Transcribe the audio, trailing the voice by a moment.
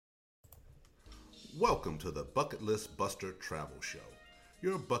Welcome to the Bucket List Buster Travel Show.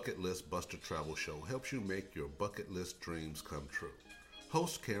 Your Bucket List Buster Travel Show helps you make your bucket list dreams come true.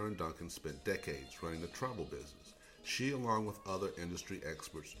 Host Karen Duncan spent decades running the travel business. She, along with other industry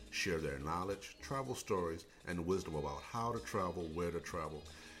experts, share their knowledge, travel stories, and wisdom about how to travel, where to travel,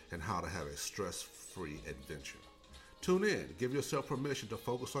 and how to have a stress-free adventure. Tune in, give yourself permission to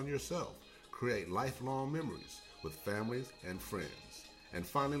focus on yourself, create lifelong memories with families and friends, and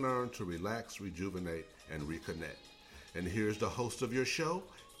finally learn to relax, rejuvenate, and reconnect. And here's the host of your show,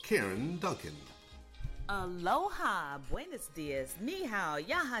 Karen Duncan. Aloha, buenos dias, ni hao,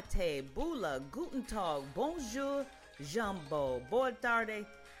 yahate, bula, guten tag, bonjour, jumbo, boa tarde,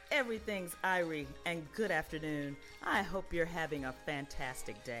 everything's Irie, and good afternoon. I hope you're having a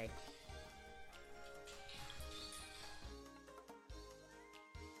fantastic day.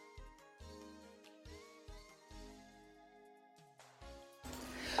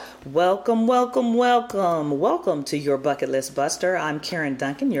 Welcome to your Bucket List Buster. I'm Karen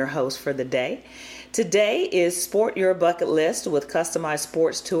Duncan, your host for the day. Today is Sport Your Bucket List with customized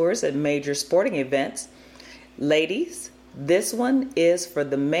sports tours at major sporting events. Ladies, this one is for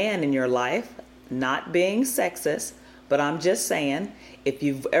the man in your life, not being sexist, but I'm just saying, if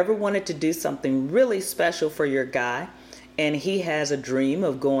you've ever wanted to do something really special for your guy, and he has a dream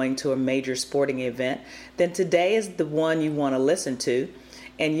of going to a major sporting event, then today is the one you want to listen to.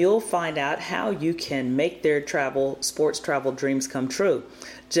 And you'll find out how you can make their sports travel dreams come true.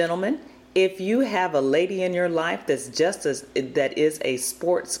 Gentlemen, if you have a lady in your life that is a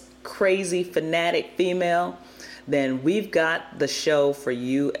sports crazy fanatic female, then we've got the show for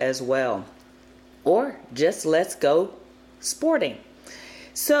you as well. Or just let's go sporting.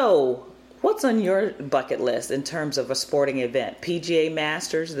 So, what's on your bucket list in terms of a sporting event? PGA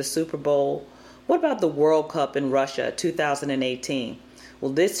Masters, the Super Bowl. What about the World Cup in Russia 2018?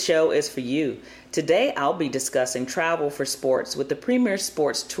 Well, this show is for you. Today, I'll be discussing travel for sports with the premier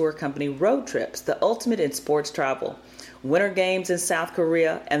sports tour company Roadtrips, the ultimate in sports travel. Winter Games in South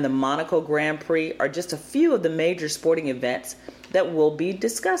Korea and the Monaco Grand Prix are just a few of the major sporting events that we'll be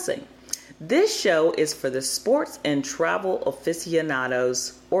discussing. This show is for the sports and travel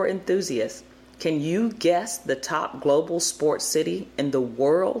aficionados or enthusiasts. Can you guess the top global sports city in the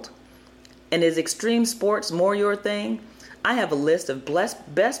world? And is extreme sports more your thing? I have a list of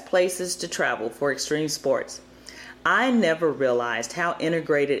best places to travel for extreme sports. I never realized how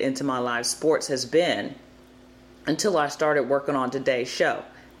integrated into my life sports has been until I started working on today's show.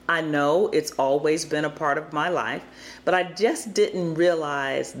 I know it's always been a part of my life, but I just didn't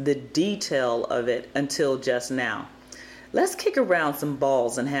realize the detail of it until just now. Let's kick around some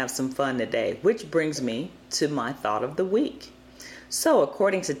balls and have some fun today, which brings me to my thought of the week. So,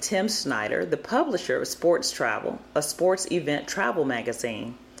 according to Tim Snyder, the publisher of Sports Travel, a sports event travel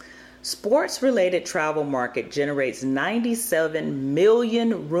magazine, sports-related travel market generates 97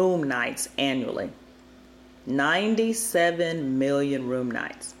 million room nights annually. 97 million room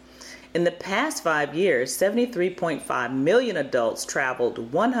nights. In the past 5 years, 73.5 million adults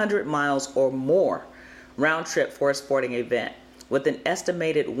traveled 100 miles or more round trip for a sporting event, with an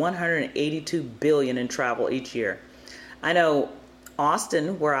estimated 182 billion in travel each year. I know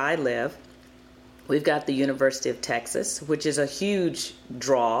Austin, where I live, we've got the University of Texas, which is a huge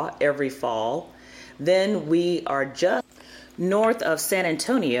draw every fall. Then we are just north of San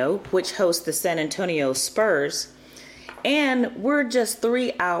Antonio, which hosts the San Antonio Spurs. And we're just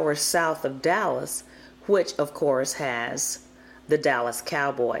 3 hours south of Dallas, which of course has the Dallas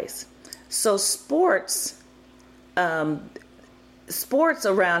Cowboys. So sports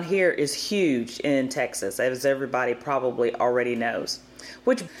around here is huge in Texas, as everybody probably already knows.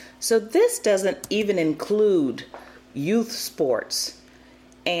 So this doesn't even include youth sports.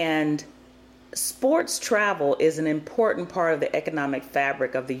 And sports travel is an important part of the economic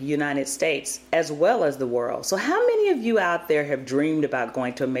fabric of the United States as well as the world. So how many of you out there have dreamed about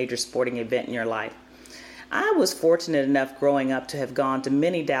going to a major sporting event in your life? I was fortunate enough growing up to have gone to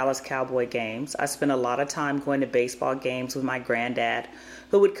many Dallas Cowboy games. I spent a lot of time going to baseball games with my granddad,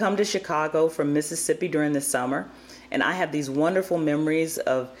 who would come to Chicago from Mississippi during the summer. And I have these wonderful memories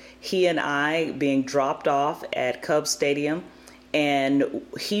of he and I being dropped off at Cubs Stadium, and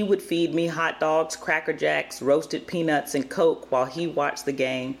he would feed me hot dogs, Cracker Jacks, roasted peanuts, and Coke while he watched the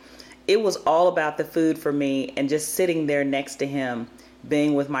game. It was all about the food for me and just sitting there next to him,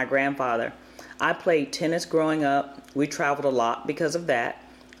 being with my grandfather. I played tennis growing up. We traveled a lot because of that.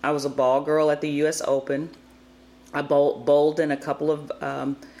 I was a ball girl at the U.S. Open. I bowled in a couple of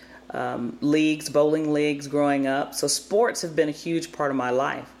bowling leagues growing up. So sports have been a huge part of my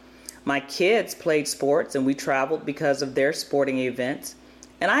life. My kids played sports and we traveled because of their sporting events.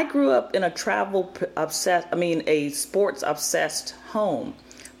 And I grew up in a a sports obsessed home.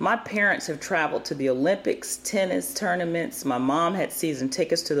 My parents have traveled to the Olympics, tennis tournaments. My mom had season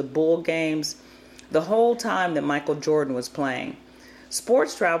tickets to the Bull games the whole time that Michael Jordan was playing.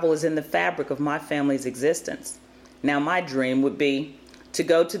 Sports travel is in the fabric of my family's existence. Now, my dream would be to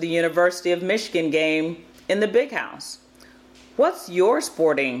go to the University of Michigan game in the Big House. What's your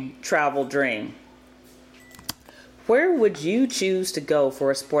sporting travel dream? Where would you choose to go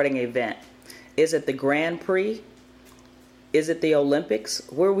for a sporting event? Is it the Grand Prix? Is it the Olympics?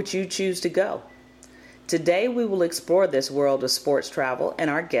 Where would you choose to go? Today we will explore this world of sports travel, and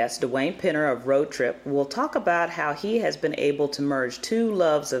our guest, Duane Penner of Roadtrips, will talk about how he has been able to merge two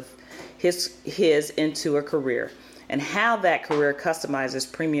loves of his into a career, and how that career customizes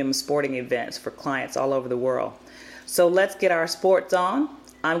premium sporting events for clients all over the world. So let's get our sports on.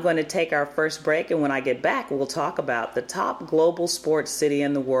 I'm going to take our first break, and when I get back, we'll talk about the top global sports city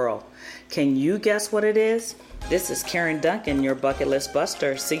in the world. Can you guess what it is? This is Karen Duncan, your bucket list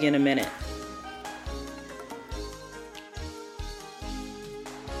buster. See you in a minute.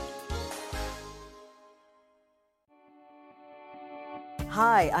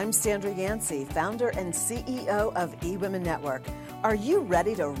 Hi, I'm Sandra Yancey, founder and CEO of eWomen Network. Are you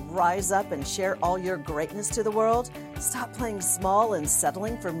ready to rise up and share all your greatness to the world? Stop playing small and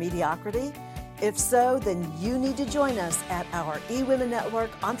settling for mediocrity? If so, then you need to join us at our eWomen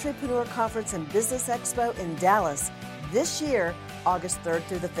Network Entrepreneur Conference and Business Expo in Dallas this year, August 3rd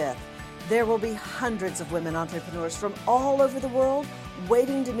through the 5th. There will be hundreds of women entrepreneurs from all over the world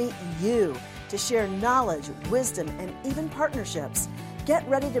waiting to meet you to share knowledge, wisdom, and even partnerships. Get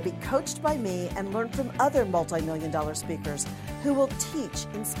ready to be coached by me and learn from other multi-million-dollar speakers who will teach,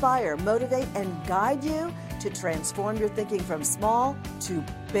 inspire, motivate, and guide you to transform your thinking from small to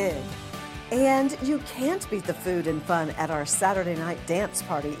big. And you can't beat the food and fun at our Saturday night dance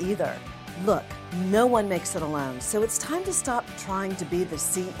party either. Look, no one makes it alone, so it's time to stop trying to be the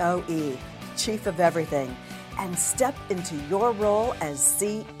COE, Chief of Everything, and step into your role as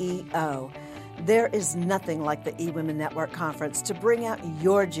CEO. There is nothing like the eWomen Network Conference to bring out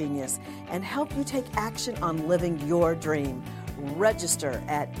your genius and help you take action on living your dream. Register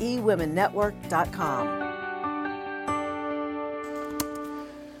at eWomenNetwork.com.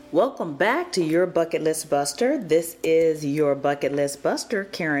 Welcome back to your Bucket List Buster. This is your Bucket List Buster,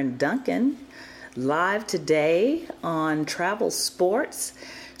 Karen Duncan, live today on Travel Sports.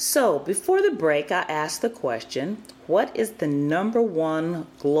 So before the break, I asked the question, what is the number one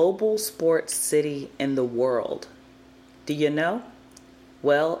global sports city in the world? Do you know?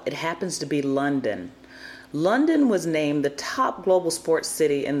 Well, it happens to be London. London was named the top global sports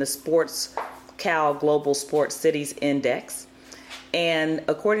city in the Sports Cal Global Sports Cities Index. And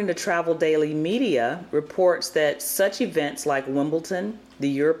according to Travel Daily Media, reports that such events like Wimbledon, the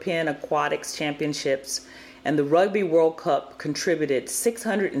European Aquatics Championships, and the Rugby World Cup contributed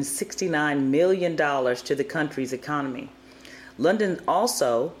 $669 million to the country's economy. London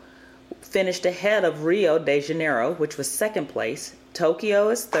also finished ahead of Rio de Janeiro, which was second place. Tokyo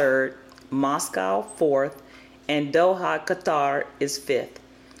is third, Moscow fourth, and Doha, Qatar is fifth.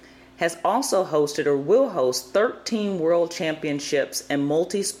 Has also hosted or will host 13 world championships and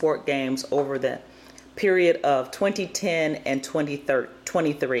multi-sport games over the period of 2010 and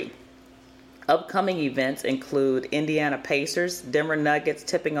 2023. Upcoming events include Indiana Pacers, Denver Nuggets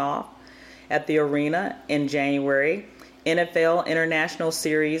tipping off at the arena in January. NFL International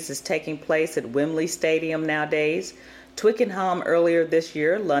Series is taking place at Wembley Stadium nowadays. Twickenham earlier this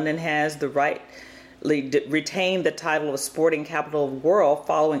year. London has retained the title of Sporting Capital of the World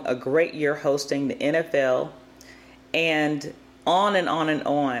following a great year hosting the NFL, and on and on and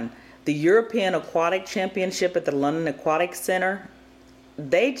on. The European Aquatic Championship at the London Aquatic Centre,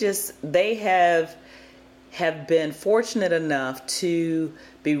 they have been fortunate enough to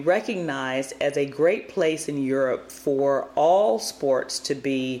be recognized as a great place in Europe for all sports to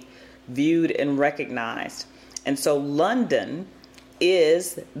be viewed and recognized. And so London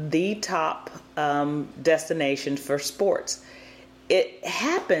is the top destination for sports. It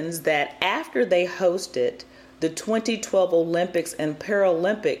happens that after they hosted the 2012 Olympics and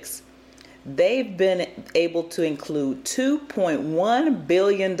Paralympics, they've been able to include $2.1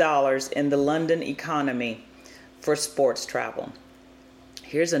 billion in the London economy for sports travel.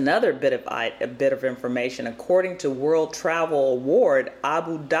 Here's another bit of information. According to World Travel Award,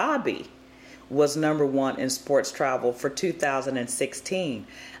 Abu Dhabi was number one in sports travel for 2016.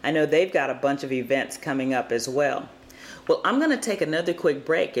 I know they've got a bunch of events coming up as well. Well, I'm going to take another quick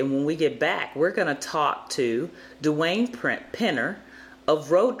break, and when we get back, we're going to talk to Duane Penner of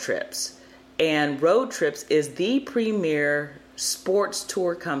Roadtrips. And Roadtrips is the premier sports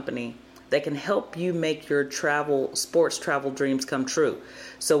tour company that can help you make your sports travel dreams come true.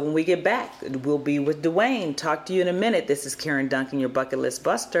 So when we get back, we'll be with Duane. Talk to you in a minute. This is Karen Duncan, your bucket list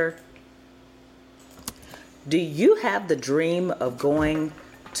buster. Do you have the dream of going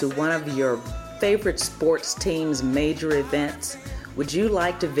to one of your favorite sports team's major events? Would you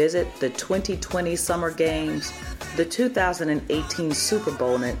like to visit the 2020 Summer Games, the 2018 Super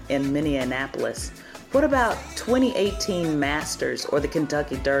Bowl in Minneapolis? What about 2018 Masters or the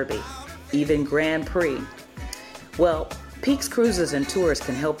Kentucky Derby, even Grand Prix? Well, Peaks Cruises and Tours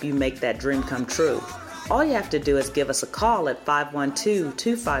can help you make that dream come true. All you have to do is give us a call at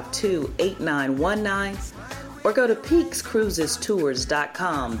 512-252-8919 or go to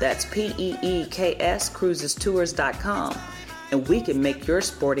peakscruisestours.com. That's Peeks cruisestours.com, and we can make your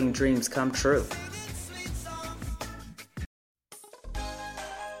sporting dreams come true.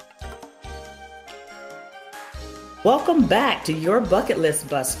 Welcome back to your Bucket List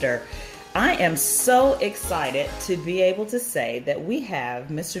Buster. I am so excited to be able to say that we have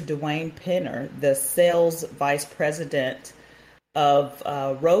Mr. Duane Penner, the sales vice president of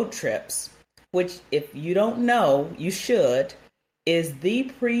Roadtrips, which, if you don't know, you should, is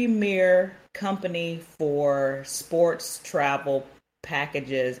the premier company for sports travel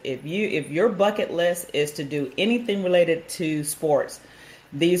packages. If your bucket list is to do anything related to sports,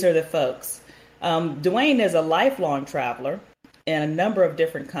 these are the folks. Duane is a lifelong traveler in a number of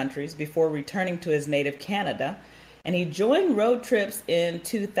different countries before returning to his native Canada, and he joined Roadtrips in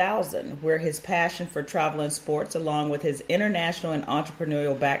 2000, where his passion for travel and sports, along with his international and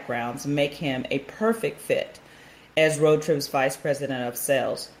entrepreneurial backgrounds, make him a perfect fit as Roadtrips Vice President of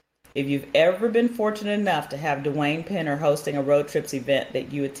Sales. If you've ever been fortunate enough to have Duane Penner hosting a Roadtrips event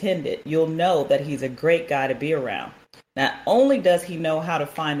that you attended, you'll know that he's a great guy to be around. Not only does he know how to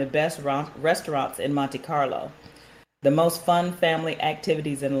find the best restaurants in Monte Carlo, the most fun family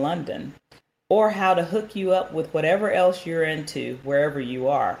activities in London, or how to hook you up with whatever else you're into wherever you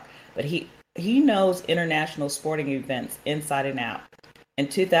are, but he knows international sporting events inside and out. In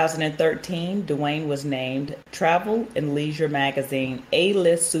 2013, Duane was named Travel and Leisure Magazine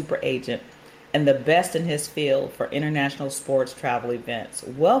A-List Super Agent and the best in his field for international sports travel events.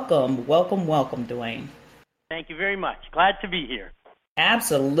 Welcome, welcome, welcome, Duane. Thank you very much. Glad to be here.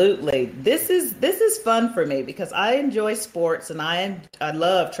 Absolutely. This is fun for me because I enjoy sports and I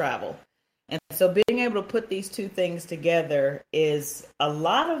love travel. And so being able to put these two things together is a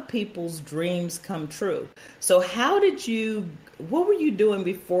lot of people's dreams come true. So what were you doing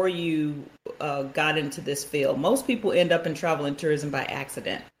before you got into this field? Most people end up in travel and tourism by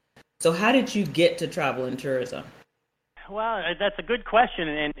accident. So how did you get to travel and tourism? Well, that's a good question,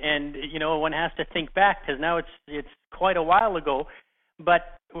 and you know, one has to think back because now it's quite a while ago.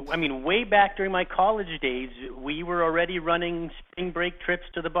 But I mean, way back during my college days, we were already running spring break trips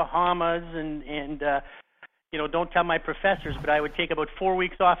to the Bahamas, and you know, don't tell my professors, but I would take about 4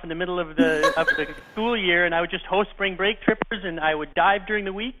 weeks off in the middle of the school year, and I would just host spring break trippers, and I would dive during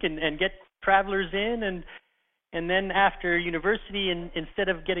the week and get travelers in, and then after university, and instead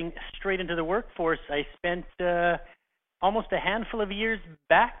of getting straight into the workforce, I spent almost a handful of years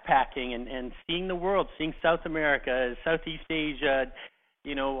backpacking and seeing the world, seeing South America, Southeast Asia,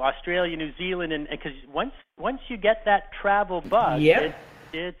 you know, Australia, New Zealand, and because once you get that travel bug, yeah,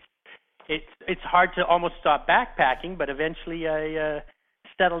 it's hard to almost stop backpacking. But eventually, I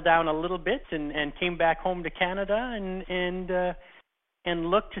settled down a little bit and came back home to Canada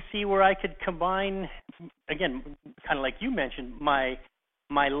and looked to see where I could combine, again, kind of like you mentioned, my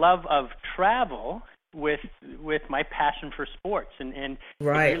love of travel with my passion for sports, and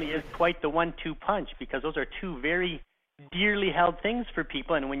right. It really is quite the 1-2 punch, because those are two very dearly held things for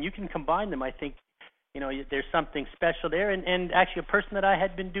people, and when you can combine them, I think, you know, there's something special there. And actually, a person that I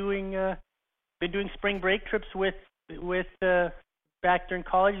had been doing spring break trips with back during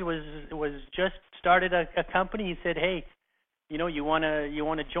college was just started a company. He said, "Hey, you know, you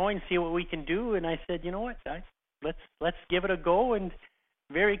wanna join, see what we can do?" And I said, "You know what? Let's give it a go." And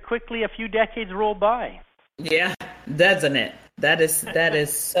very quickly, a few decades rolled by. Yeah, doesn't it? That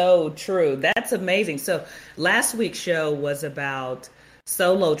is so true. That's amazing. So last week's show was about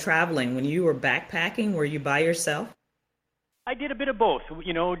solo traveling. When you were backpacking, were you by yourself? I did a bit of both,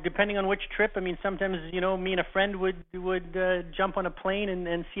 you know, depending on which trip. I mean, sometimes, you know, me and a friend would jump on a plane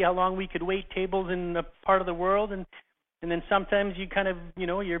and see how long we could wait tables in a part of the world, and then sometimes you kind of, you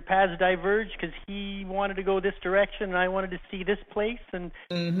know, your paths diverge because he wanted to go this direction and I wanted to see this place, and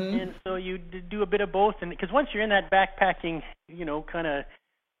so you do a bit of both. And because once you're in that backpacking, you know, kind of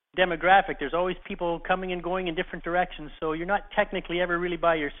demographic, there's always people coming and going in different directions, so you're not technically ever really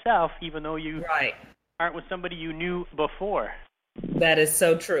by yourself, even though you aren't with somebody you knew before. That is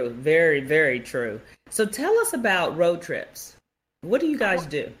so true. Very, very true. So tell us about Roadtrips. What do you guys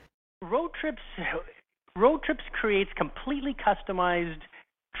do? Roadtrips creates completely customized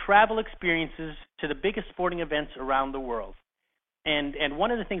travel experiences to the biggest sporting events around the world. And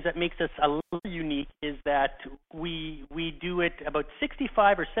one of the things that makes us a little unique is that we do it about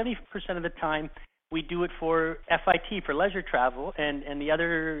 65 or 70% of the time. We do it for FIT, for leisure travel, and the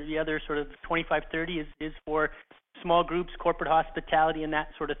other sort of 25-30 is for small groups, corporate hospitality, and that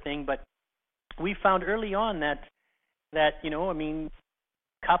sort of thing. But we found early on that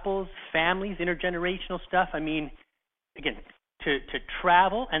couples, families, intergenerational stuff. I mean, again, to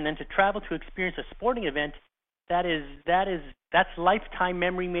travel and then to travel to experience a sporting event, that's lifetime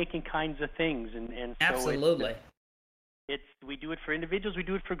memory making kinds of things. And so absolutely. We do it for individuals, we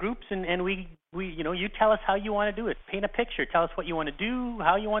do it for groups, and we you tell us how you want to do it. Paint a picture, tell us what you want to do,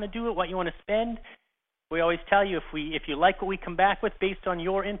 how you want to do it, what you want to spend. We always tell you if you like what we come back with based on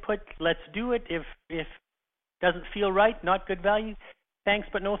your input, let's do it. If doesn't feel right, not good value, thanks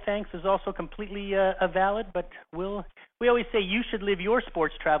but no thanks is also completely valid. But we always say you should live your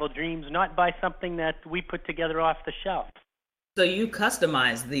sports travel dreams, not buy something that we put together off the shelf. So you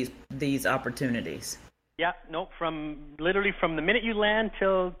customize these opportunities. Yeah, no, from the minute you land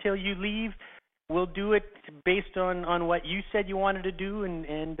till you leave, we'll do it based on what you said you wanted to do,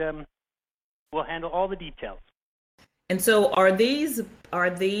 and we'll handle all the details. And so are these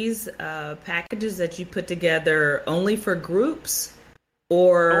packages that you put together only for groups,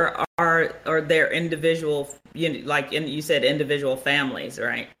 or are there individual, you said individual families,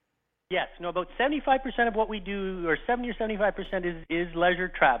 right? Yes, no, about 75% of what we do, or 70 or 75% is leisure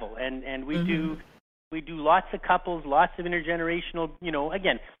travel, and we do lots of couples, lots of intergenerational,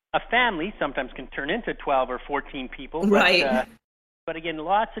 again, a family sometimes can turn into 12 or 14 people. Right. But again,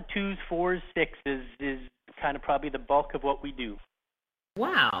 lots of 2s, 4s, 6s is kind of probably the bulk of what we do.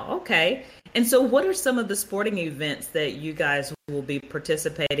 Wow, okay. And so what are some of the sporting events that you guys will be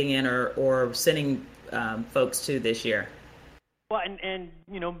participating in or sending folks to this year? Well, and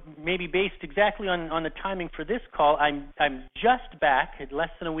maybe based exactly on the timing for this call, I'm just back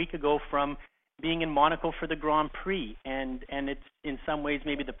less than a week ago from being in Monaco for the Grand Prix, and it's in some ways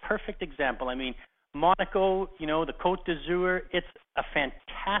maybe the perfect example. I mean, Monaco, the Côte d'Azur, it's a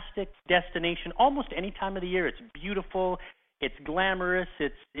fantastic destination almost any time of the year. It's beautiful, it's glamorous,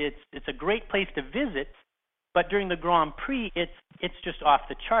 it's a great place to visit. But during the Grand Prix, it's just off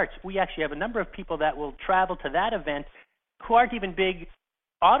the charts. We actually have a number of people that will travel to that event who aren't even big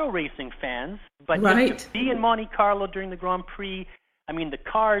auto racing fans, but right. Just to be in Monte Carlo during the Grand Prix. I mean, the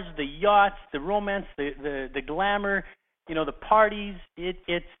cars, the yachts, the romance, the glamour, the parties. It's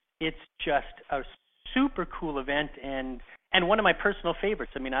just a super cool event and one of my personal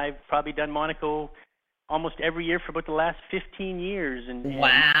favorites. I mean, I've probably done Monaco almost every year for about the last 15 years. And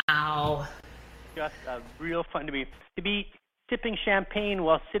wow. Just real fun to be sipping champagne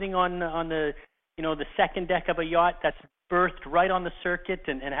while sitting on the the second deck of a yacht that's berthed right on the circuit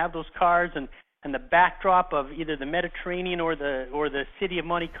and have those cars and the backdrop of either the Mediterranean or the city of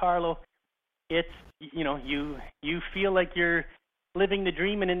Monte Carlo. It's you feel like you're living the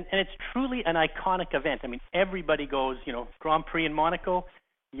dream, and it's truly an iconic event. I mean, everybody goes, Grand Prix in Monaco.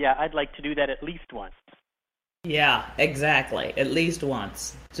 Yeah, I'd like to do that at least once. Yeah, exactly. At least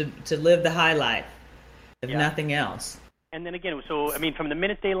once to live the high life, if nothing else. And then again, so I mean, from the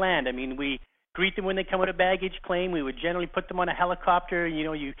minute they land, I mean, we greet them when they come with a baggage claim. We would generally put them on a helicopter.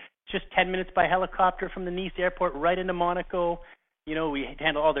 You just 10 minutes by helicopter from the Nice airport right into Monaco. We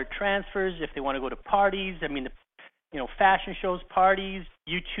handle all their transfers if they want to go to parties. I mean, fashion shows, parties.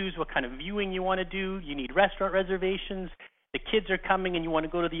 You choose what kind of viewing you want to do. You need restaurant reservations. The kids are coming and you want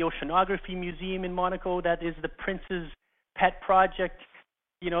to go to the Oceanography Museum in Monaco. That is the Prince's pet project.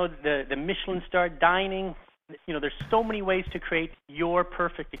 The Michelin star dining. There's so many ways to create your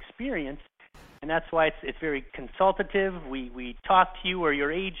perfect experience. And that's why it's very consultative. We talk to you or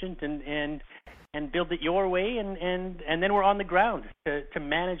your agent and build it your way. And then we're on the ground to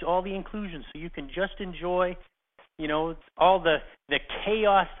manage all the inclusions so you can just enjoy all the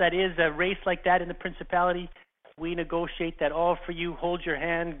chaos that is a race like that in the Principality. We negotiate that all for you, hold your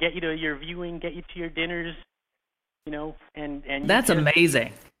hand, get you to your viewing, get you to your dinners, and that's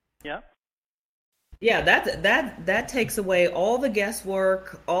amazing. Yeah. Yeah, that takes away all the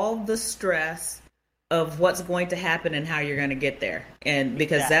guesswork, all the stress of what's going to happen and how you're going to get there. And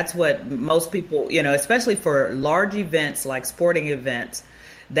because that's what most people, especially for large events like sporting events,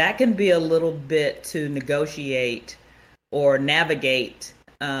 that can be a little bit to negotiate or navigate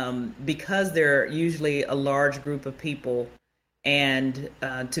because they're usually a large group of people and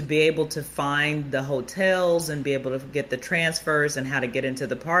to be able to find the hotels and be able to get the transfers and how to get into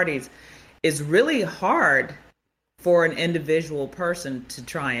the parties is really hard for an individual person to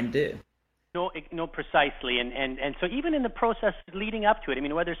try and do. No, precisely. And so even in the process leading up to it, I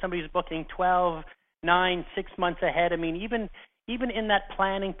mean, whether somebody's booking 12, 9, 6 months ahead, I mean, even in that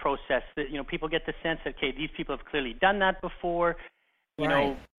planning process, that, you know, people get the sense that, okay, these people have clearly done that before. You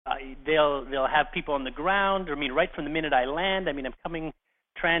know, they'll have people on the ground. I mean, right from the minute I land, I mean, I'm coming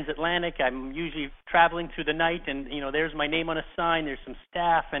transatlantic. I'm usually traveling through the night, and, you know, there's my name on a sign. There's some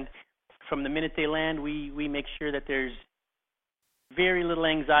staff, and from the minute they land, we make sure that there's very little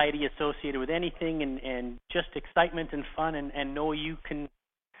anxiety associated with anything, and just excitement and fun, and know you can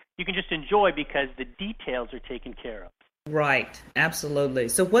just enjoy because the details are taken care of. Right, absolutely.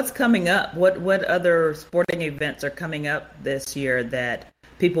 So what's coming up? What other sporting events are coming up this year that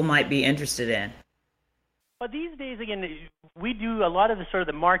people might be interested in? Well, these days, again, we do a lot of the sort of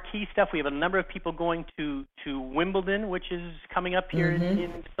the marquee stuff. We have a number of people going to Wimbledon, which is coming up here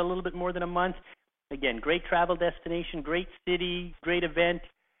in just a little bit more than a month. Again, great travel destination, great city, great event.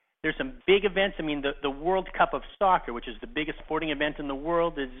 There's some big events. I mean, the World Cup of Soccer, which is the biggest sporting event in the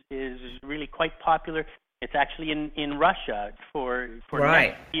world, is really quite popular. It's actually in Russia for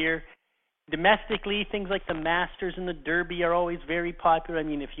next year. Domestically, things like the Masters and the Derby are always very popular. I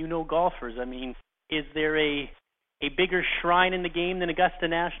mean, if you know golfers, I mean, is there a bigger shrine in the game than Augusta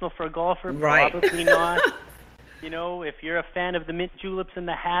National for a golfer? Right. Probably not. You know, if you're a fan of the mint juleps and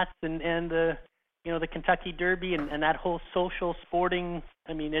the hats and the, you know, the Kentucky Derby and that whole social sporting,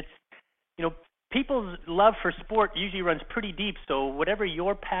 I mean, it's, you know, people's love for sport usually runs pretty deep. So whatever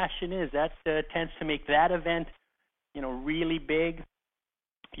your passion is, that tends to make that event, you know, really big.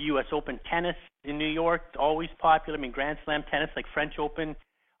 U.S. Open tennis in New York, always popular. I mean, Grand Slam tennis like French Open.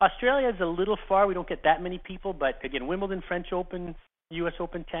 Australia is a little far. We don't get that many people. But again, Wimbledon, French Open, U.S.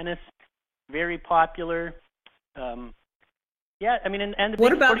 Open tennis, very popular. Yeah, I mean, and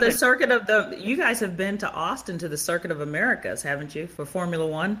what about the circuit of the? You guys have been to Austin to the Circuit of Americas, haven't you, for Formula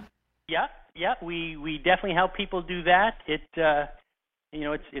One? Yeah, we definitely help people do that. It, you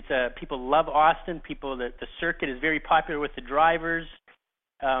know, it's people love Austin. The circuit is very popular with the drivers.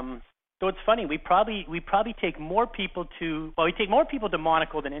 So it's funny. We probably take more people to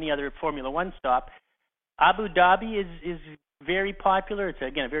Monaco than any other Formula One stop. Abu Dhabi is very popular. It's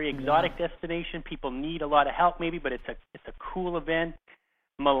again a very exotic destination. People need a lot of help maybe, but it's a cool event.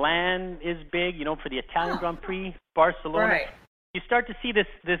 Milan is big, you know, for the Italian Grand Prix. Barcelona. Right. You start to see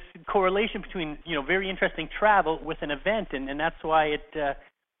this correlation between, you know, very interesting travel with an event, and that's why it you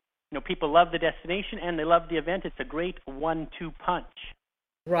know, people love the destination and they love the event. It's a great 1-2 punch.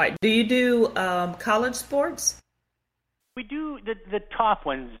 Right. Do you do college sports? We do the top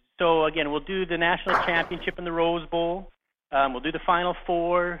ones. So again, we'll do the national championship in the Rose Bowl. We'll do the Final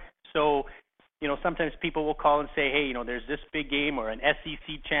Four. So, you know, sometimes people will call and say, hey, you know, there's this big game or an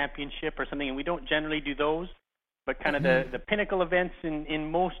SEC championship or something, and we don't generally do those, but kind of the pinnacle events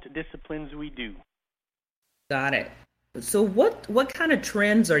in most disciplines we do. Got it. So what kind of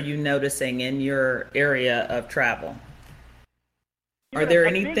trends are you noticing in your area of travel? Are there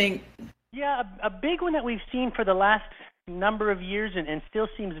anything? A big one that we've seen for the last number of years and still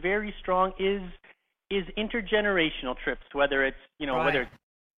seems very strong is intergenerational trips, whether it's, you know, whether it's,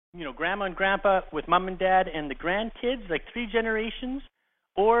 you know, grandma and grandpa with mom and dad and the grandkids, like 3 generations,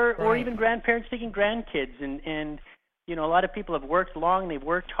 or even grandparents taking grandkids. And you know, a lot of people have worked long, they've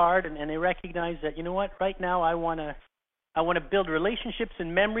worked hard, and they recognize that, you know what, right now I want to build relationships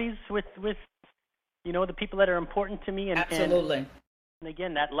and memories with you know, the people that are important to me. Absolutely. And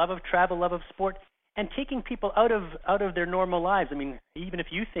again, that love of travel, love of sport, and taking people out of their normal lives. I mean, even if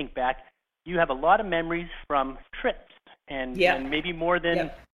you think back, you have a lot of memories from trips, and maybe more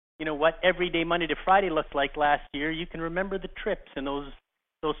than you know what everyday Monday to Friday looked like last year. You can remember the trips and those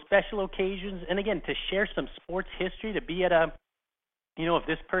special occasions, and again, to share some sports history, to be at a, you know, if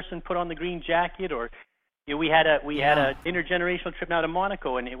this person put on the green jacket, or, you know, we had a intergenerational trip now to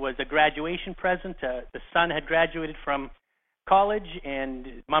Monaco, and it was a graduation present. The son had graduated from college,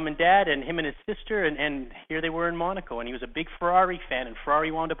 and mom and dad and him and his sister, and here they were in Monaco, and he was a big Ferrari fan, and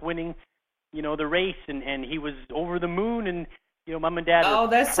Ferrari wound up winning, you know, the race, and he was over the moon, and, you know, mom and dad were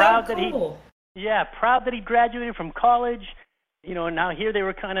proud so cool. proud that he graduated from college, you know, and now here they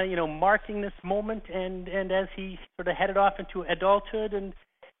were kind of, you know, marking this moment, and as he sort of headed off into adulthood, and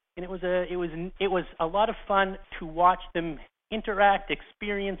it was a lot of fun to watch them interact,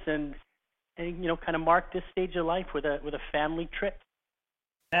 experience, and you know, kind of mark this stage of life with a family trip.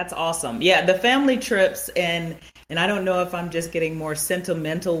 That's awesome. Yeah, the family trips, and I don't know if I'm just getting more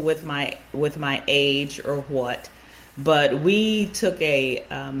sentimental with my age or what, but we took a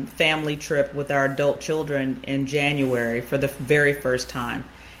family trip with our adult children in January for the very first time.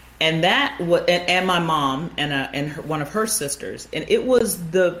 And that and my mom and one of her sisters, and it was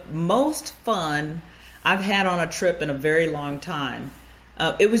the most fun I've had on a trip in a very long time.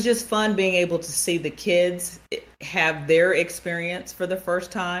 It was just fun being able to see the kids have their experience for the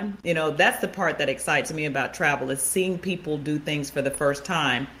first time. You know, that's the part that excites me about travel, is seeing people do things for the first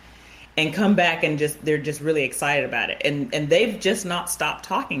time and come back and they're just really excited about it. And they've just not stopped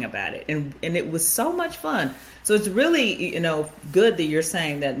talking about it. And it was so much fun. So it's really, good that you're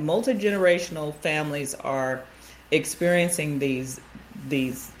saying that multi-generational families are experiencing these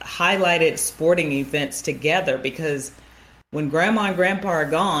highlighted sporting events together, because when grandma and grandpa are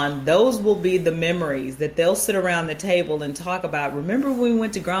gone, those will be the memories that they'll sit around the table and talk about. Remember when we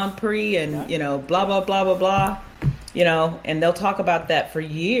went to Grand Prix and, blah, blah, blah, blah, blah, and they'll talk about that for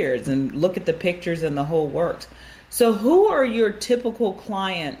years and look at the pictures and the whole works. So who are your typical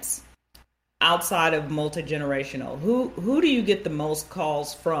clients outside of multi-generational? Who do you get the most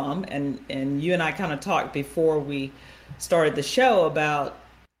calls from? And you and I kind of talked before we started the show about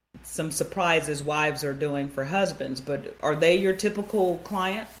some surprises wives are doing for husbands, but are they your typical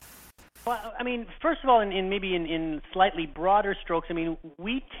client? Well, I mean, first of all, in slightly broader strokes, I mean,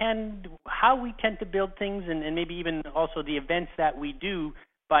 how we tend to build things, and maybe even also the events that we do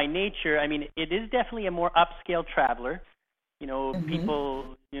by nature. I mean, it is definitely a more upscale traveler.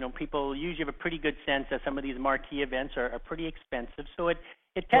 People usually have a pretty good sense that some of these marquee events are pretty expensive. So it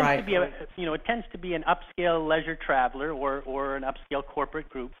tends to be it tends to be an upscale leisure traveler or an upscale corporate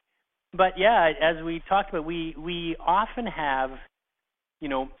group. But yeah, as we talked about, we often have,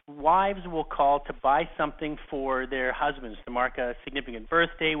 wives will call to buy something for their husbands to mark a significant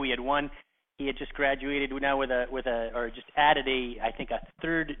birthday. We had one. He had just graduated now or just added a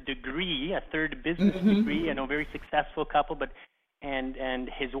third business degree. I know, very successful couple, but and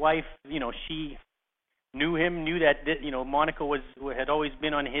his wife, she knew him, knew that Monaco had always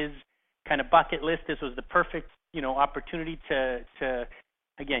been on his kind of bucket list. This was the perfect opportunity to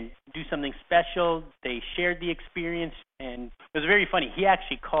again do something special. They shared the experience, and it was very funny. He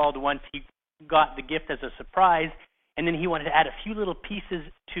actually called once he got the gift as a surprise, and then he wanted to add a few little pieces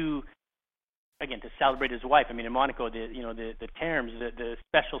to celebrate his wife. I mean, in Monaco, the terms, the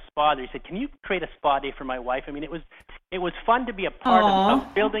special spa there. He said, "Can you create a spa day for my wife?" I mean, it was fun to be a part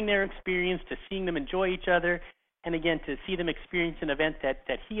of building their experience, to seeing them enjoy each other, and again to see them experience an event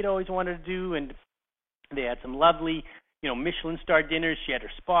that he had always wanted to do. And they had some lovely, Michelin star dinners. She had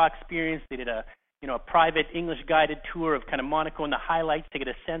her spa experience. They did a private English guided tour of kind of Monaco and the highlights to get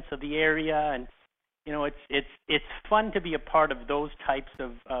a sense of the area. And it's fun to be a part of those types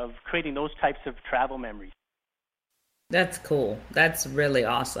of creating those types of travel memories. That's cool. That's really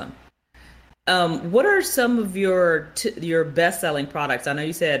awesome. What are some of your best-selling products? I know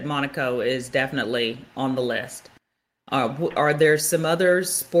you said Monaco is definitely on the list. Are there some other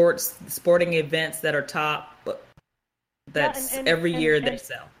sporting events that are top? That's every year they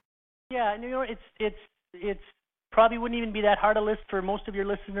sell. Yeah, it's probably wouldn't even be that hard a list for most of your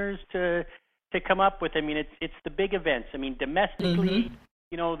listeners to come up with. I mean, it's the big events. I mean, domestically,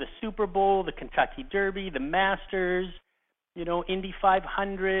 the Super Bowl, the Kentucky Derby, the Masters, Indy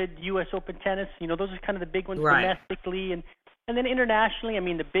 500, U.S. Open tennis. Those are kind of the big ones domestically, and then internationally. I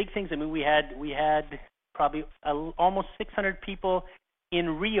mean, the big things. I mean, we had probably almost 600 people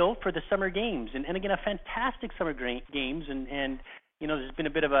in Rio for the Summer Games, and again, a fantastic Summer Games, and there's been a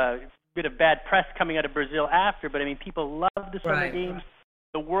bit of bad press coming out of Brazil after, but I mean, people love the Summer Games.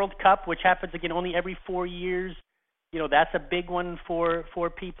 The World Cup, which happens again only every 4 years, that's a big one for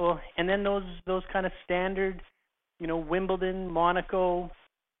people. And then those kind of standard, Wimbledon, Monaco,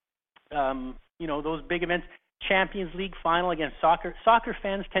 those big events. Champions League final, again, soccer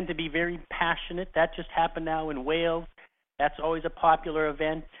fans tend to be very passionate. That just happened now in Wales. That's always a popular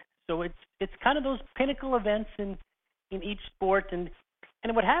event. So it's kind of those pinnacle events in each sport. And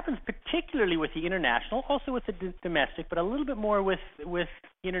what happens particularly with the international, also with the domestic, but a little bit more with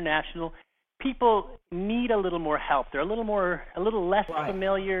international, people need a little more help. They're a little less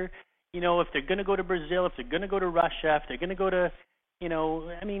familiar. If they're going to go to Brazil, if they're going to go to Russia, if they're going to go to,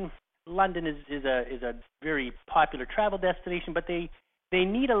 London is a very popular travel destination, but they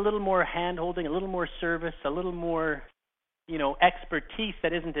need a little more hand-holding, a little more service, a little more, expertise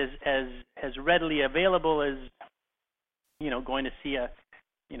that isn't as readily available as, going to see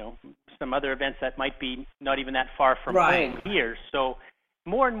some other events that might be not even that far from home here. So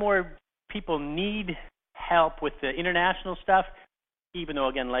more and more people need help with the international stuff, even though,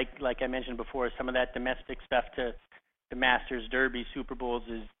 again, like I mentioned before, some of that domestic stuff to the Masters, Derby, Super Bowls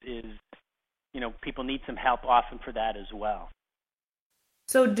is people need some help often for that as well.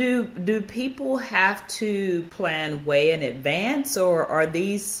 So do people have to plan way in advance, or are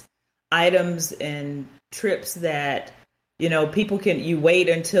these items and trips that, you wait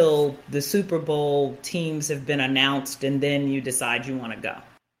until the Super Bowl teams have been announced and then you decide you want to go?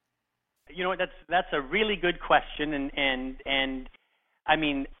 That's a really good question, and I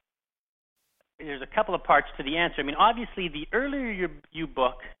mean, there's a couple of parts to the answer. I mean, obviously, the earlier you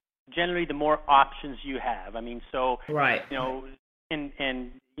book, generally the more options you have. I mean, so right,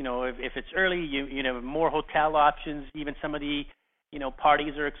 if it's early, you have more hotel options, even some of the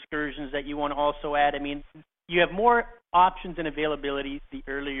parties or excursions that you want to also add. I mean, you have more options and availability the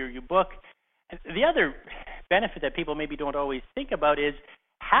earlier you book. The other benefit that people maybe don't always think about is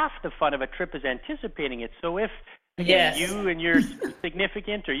half the fun of a trip is anticipating it. So if you and your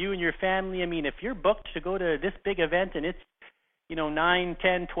significant or you and your family, I mean, if you're booked to go to this big event and it's 9,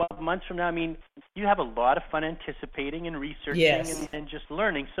 10, 12 months from now, I mean, you have a lot of fun anticipating and researching and just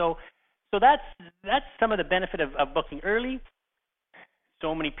learning. So that's some of the benefit of booking early.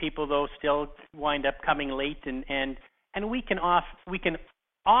 So many people, though, still wind up coming late, and we can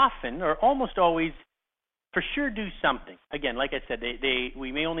often or almost always for sure do something. Again, like I said,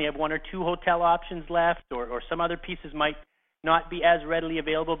 we may only have 1 or 2 hotel options left, or some other pieces might not be as readily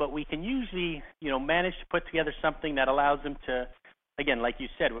available, but we can usually, manage to put together something that allows them to, again, like you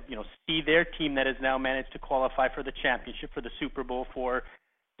said, see their team that has now managed to qualify for the championship, for the Super Bowl, for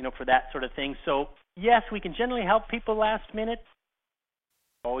that sort of thing. So yes, we can generally help people last minute.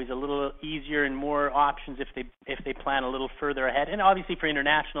 Always a little easier and more options if they plan a little further ahead. And obviously for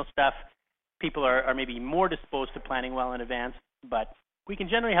international stuff, people are maybe more disposed to planning well in advance, but we can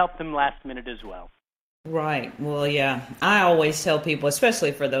generally help them last minute as well. Right. Well, yeah. I always tell people,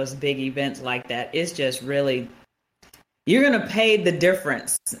 especially for those big events like that, it's just really, you're going to pay the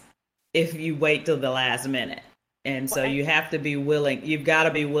difference if you wait till the last minute. And so you have to be willing, you've got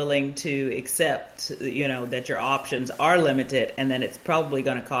to be willing to accept, that your options are limited, and then it's probably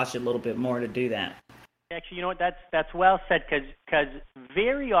going to cost you a little bit more to do that. Actually, you know what, that's well said, because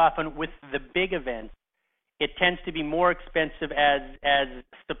very often with the big events, it tends to be more expensive as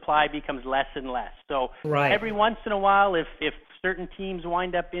supply becomes less and less. So every once in a while, if certain teams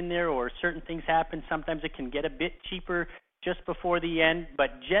wind up in there or certain things happen, sometimes it can get a bit cheaper just before the end.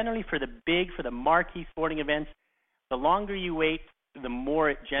 But generally for the marquee sporting events, the longer you wait, the more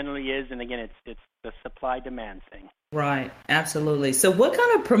it generally is. And again, it's the supply-demand thing. Right, absolutely. So what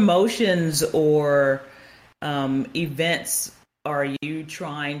kind of promotions or events are you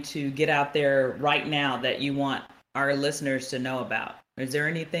trying to get out there right now that you want our listeners to know about? Is there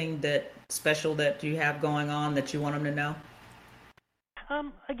anything that special that you have going on that you want them to know?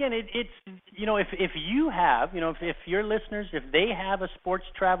 Again, it's if you have, if your listeners, if they have a sports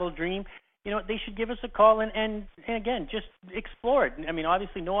travel dream, they should give us a call and again, just explore it. I mean,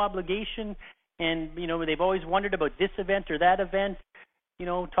 obviously no obligation, and they've always wondered about this event or that event.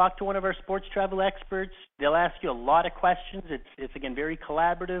 Talk to one of our sports travel experts. They'll ask you a lot of questions. It's again very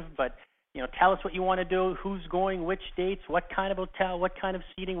collaborative, but tell us what you want to do, who's going, which dates, what kind of hotel, what kind of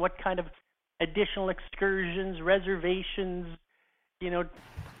seating, what kind of additional excursions, reservations,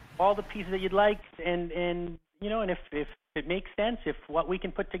 all the pieces that you'd like, and if it makes sense, if what we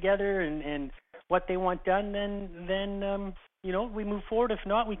can put together and what they want done, then we move forward. If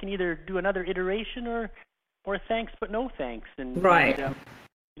not, we can either do another iteration or thanks but no thanks. And right.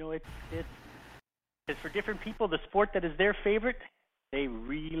 It's for different people, the sport that is their favorite, they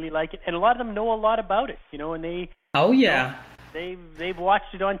really like it, and a lot of them know a lot about it. And they they've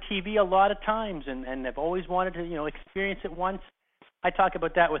watched it on TV a lot of times, and they've always wanted to experience it once. I talk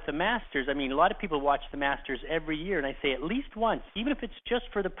about that with the Masters. I mean, a lot of people watch the Masters every year, and I say at least once, even if it's just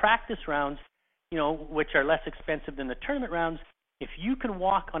for the practice rounds, which are less expensive than the tournament rounds. If you can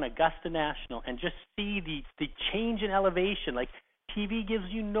walk on Augusta National and just see the change in elevation, like TV gives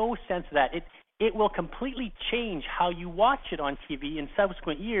you no sense of that. It will completely change how you watch it on TV in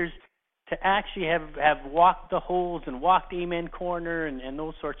subsequent years to actually have walked the holes and walked Amen Corner and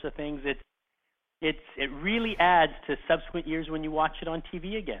those sorts of things. It really adds to subsequent years when you watch it on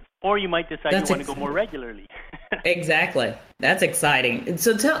TV again. Or you might decide you want to go more regularly. Exactly. That's exciting. And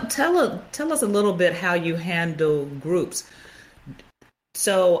so tell us a little bit how you handle groups.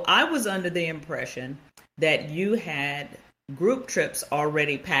 So I was under the impression that you had group trips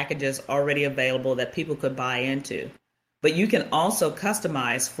packages already available that people could buy into, but you can also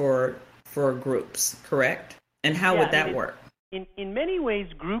customize for groups, correct? And how would that work? In many ways,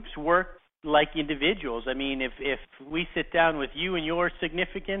 groups work like individuals. I mean, if we sit down with you and your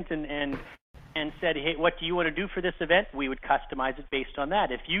significant and and said, hey, what do you want to do for this event? We would customize it based on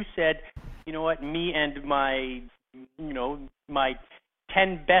that. If you said, you know what, me and my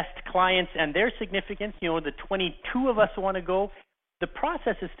 10 best clients and their significance, the 22 of us want to go, the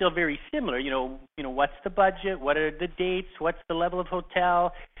process is still very similar. What's the budget? What are the dates? What's the level of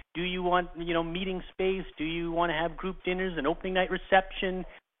hotel? Do you want, meeting space? Do you want to have group dinners, an opening night reception?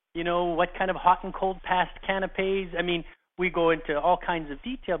 What kind of hot and cold past canapes? I mean, we go into all kinds of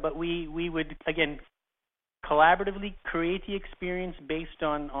detail, but we would, again, collaboratively create the experience based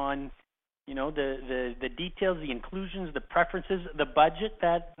on the details, the inclusions, the preferences, the budget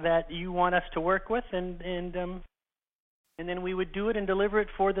that you want us to work with, and then we would do it and deliver it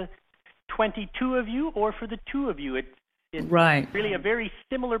for the 22 of you or for the 2 of you. It's right. Really a very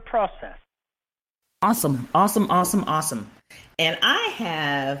similar process. Awesome. And I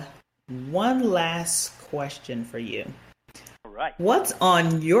have one last question for you. All right. What's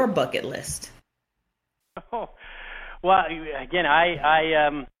on your bucket list? Oh, well, again,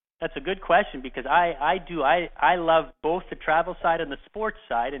 I that's a good question, because I love both the travel side and the sports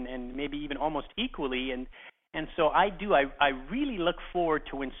side, and maybe even almost equally, and so I really look forward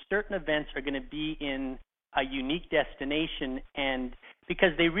to when certain events are going to be in a unique destination, and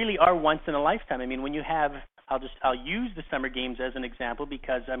because they really are once in a lifetime. I mean, when you have, I'll use the Summer Games as an example,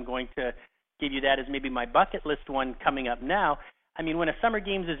 because I'm going to give you that as maybe my bucket list one coming up now. I mean, when a Summer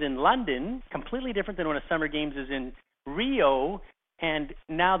Games is in London, completely different than when a Summer Games is in Rio, and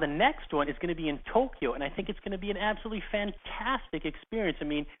now the next one is going to be in Tokyo, and I think it's going to be an absolutely fantastic experience. I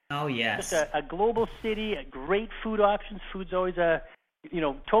mean, oh yes, just a global city, great food options. Food's always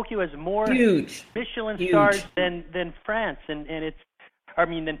Tokyo has more huge Michelin stars than France, and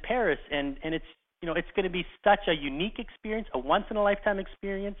than Paris, and it's it's going to be such a unique experience, a once in a lifetime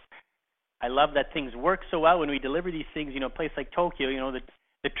experience. I love that things work so well when we deliver these things. A place like Tokyo,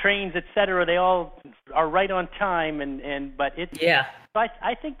 the trains, etc., they all are right on time, but it's yeah. So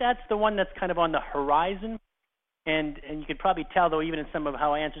I think that's the one that's kind of on the horizon, and you could probably tell, though, even in some of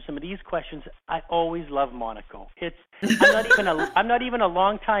how I answer some of these questions, I always love Monaco. I'm not even a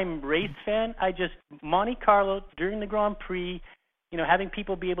long-time race fan. Monte Carlo during the Grand Prix, having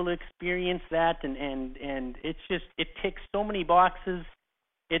people be able to experience that, and it's just, it ticks so many boxes.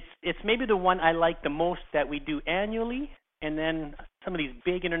 It's maybe the one I like the most that we do annually, and then some of these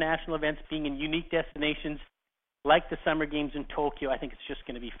big international events being in unique destinations like the Summer Games in Tokyo, I think it's just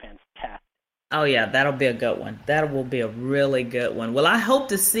going to be fantastic. Oh yeah, that'll be a good one. That will be a really good one. Well, I hope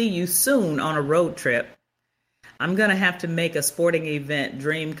to see you soon on a road trip. I'm going to have to make a sporting event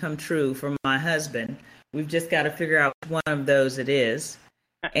dream come true for my husband. We've just got to figure out which one of those it is.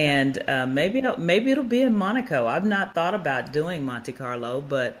 And maybe it'll be in Monaco. I've not thought about doing Monte Carlo,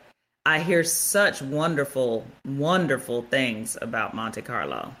 but I hear such wonderful, wonderful things about Monte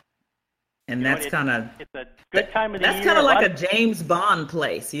Carlo. And that's kind of, it's a good time of the year. That's kind of like a James Bond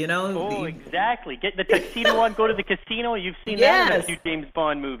place, Oh, exactly. Get the tuxedo on, go to the casino. You've seen that in a few James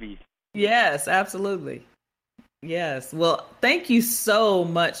Bond movies. Yes, absolutely. Yes. Well, thank you so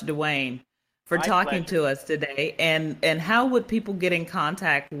much, Duane, for talking to us today. And how would people get in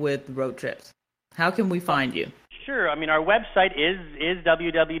contact with Roadtrips? How can we find you? Sure. I mean, our website is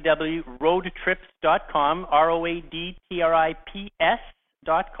www.roadtrips.com,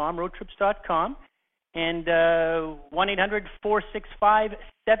 ROADTRIPS.com, roadtrips.com, and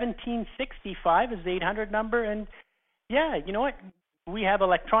 1-800-465-1765 is the 800 number. And yeah, you know what? We have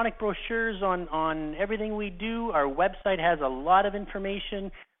electronic brochures on everything we do. Our website has a lot of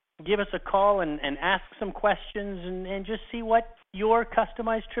information. Give us a call and ask some questions and just see what your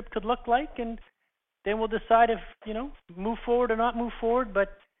customized trip could look like, and then we'll decide if, move forward or not move forward.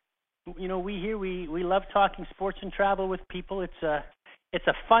 But, we love talking sports and travel with people. It's a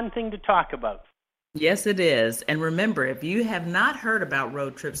fun thing to talk about. Yes, it is. And remember, if you have not heard about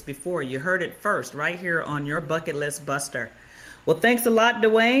Roadtrips before, you heard it first right here on your Bucket List Buster. Well, thanks a lot,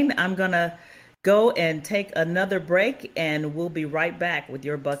 Duane. I'm going to go and take another break, and we'll be right back with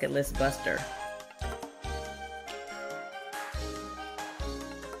your Bucket List Buster.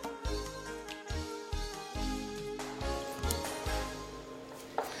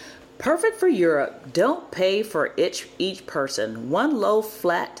 Perfect for Europe. Don't pay for each person. One low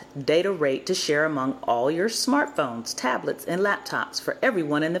flat data rate to share among all your smartphones, tablets, and laptops for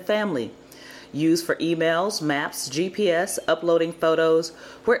everyone in the family. Use for emails, maps, GPS, uploading photos,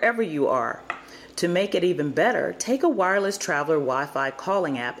 wherever you are. To make it even better, take a wireless traveler Wi-Fi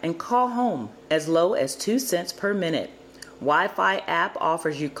calling app and call home as low as 2 cents per minute. Wi-Fi app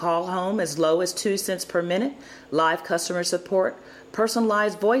offers you call home as low as 2 cents per minute, live customer support,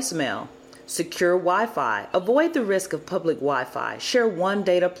 personalized voicemail, Secure Wi-Fi. Avoid the risk of public Wi-Fi. Share one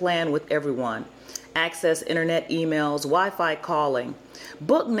data plan with everyone. Access internet emails, Wi-Fi calling.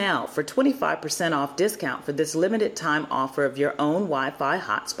 Book now for 25% off discount for this limited time offer of your own Wi-Fi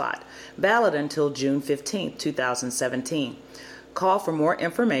hotspot. Valid until June 15, 2017. Call for more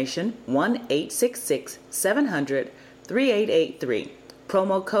information, 1-866-700-3883.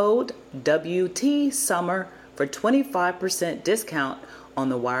 Promo code WTSUMMER for 25% discount on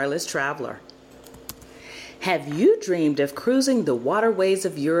the wireless traveler. Have you dreamed of cruising the waterways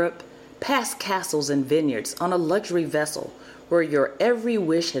of Europe, past castles and vineyards on a luxury vessel where your every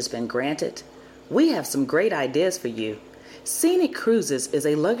wish has been granted? We have some great ideas for you. Scenic Cruises is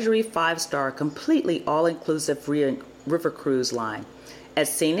a luxury 5-star, completely all-inclusive river cruise line. At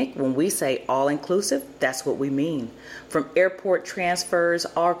Scenic, when we say all-inclusive, that's what we mean. From airport transfers,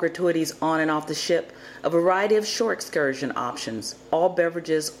 all gratuities on and off the ship, a variety of shore excursion options, all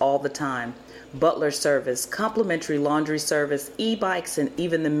beverages all the time, butler service, complimentary laundry service, e-bikes, and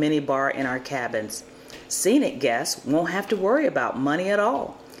even the mini bar in our cabins. Scenic guests won't have to worry about money at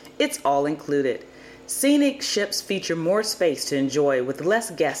all. It's all included. Scenic ships feature more space to enjoy with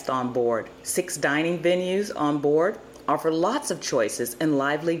less guests on board. 6 dining venues on board offer lots of choices and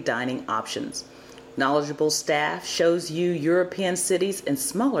lively dining options. Knowledgeable staff shows you European cities and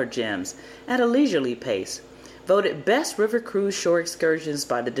smaller gems at a leisurely pace. Voted Best River Cruise Shore Excursions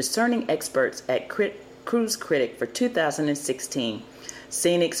by the discerning experts at Cruise Critic for 2016.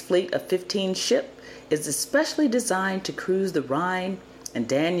 Scenic's fleet of 15 ships is especially designed to cruise the Rhine and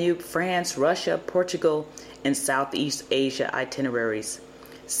Danube, France, Russia, Portugal, and Southeast Asia itineraries.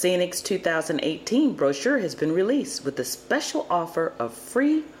 Scenic's 2018 brochure has been released with a special offer of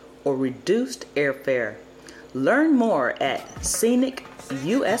free or reduced airfare. Learn more at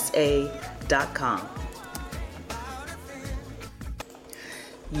scenicusa.com.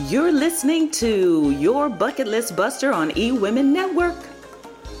 You're listening to Your Bucket List Buster on eWomen Network.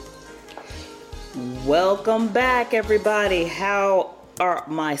 Welcome back, everybody. How are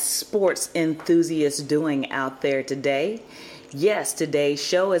my sports enthusiasts doing out there today? Yes, today's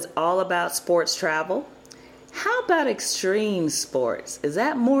show is all about sports travel. How about extreme sports? Is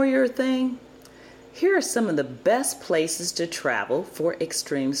that more your thing? Here are some of the best places to travel for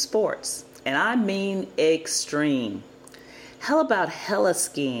extreme sports. And I mean extreme. How about heli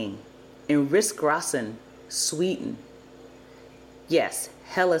skiing in Riksgränsen, Sweden? Yes,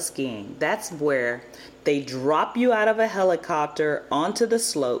 heli skiing. That's where they drop you out of a helicopter onto the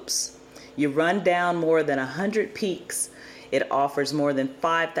slopes. You run down more than 100 peaks. It offers more than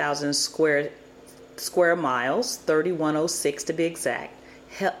 5,000 square miles, 3,106 to be exact,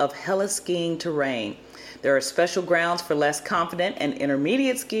 of heli skiing terrain. There are special grounds for less confident and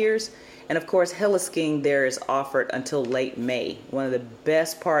intermediate skiers. And of course, heli skiing there is offered until late May. One of the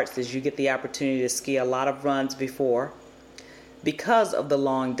best parts is you get the opportunity to ski a lot of runs before because of the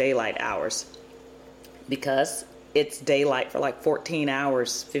long daylight hours. Because it's daylight for like 20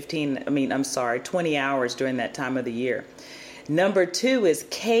 hours during that time of the year. Number 2 is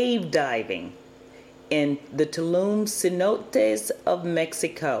cave diving in the Tulum cenotes of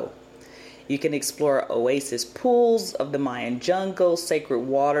Mexico. You can explore oasis pools of the Mayan jungle, sacred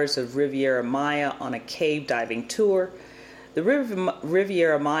waters of Riviera Maya on a cave diving tour. The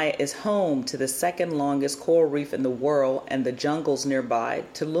Riviera Maya is home to the second longest coral reef in the world, and the jungles nearby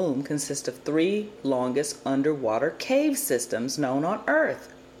Tulum consist of 3 longest underwater cave systems known on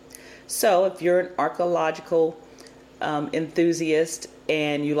Earth. So if you're an archaeological enthusiast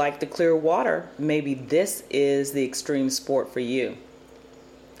and you like the clear water, maybe this is the extreme sport for you.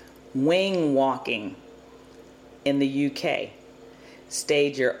 Wing walking in the UK.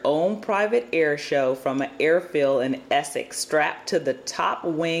 Stage your own private air show from an airfield in Essex, strapped to the top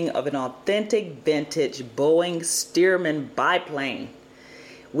wing of an authentic vintage Boeing Stearman biplane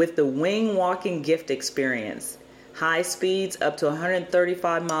with the wing walking gift experience. High speeds up to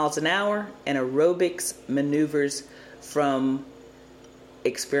 135 miles an hour and aerobics maneuvers from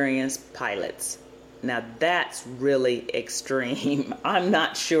experienced pilots. Now that's really extreme. I'm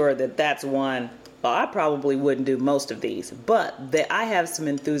not sure that that's one. Well, I probably wouldn't do most of these, but I have some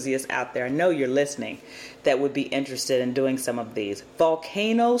enthusiasts out there, I know you're listening, that would be interested in doing some of these.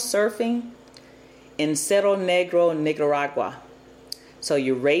 Volcano surfing in Cerro Negro, Nicaragua. So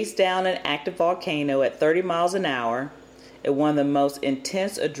you race down an active volcano at 30 miles an hour at one of the most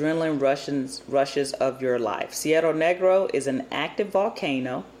intense adrenaline rushes of your life. Cerro Negro is an active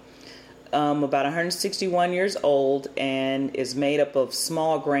volcano, about 161 years old, and is made up of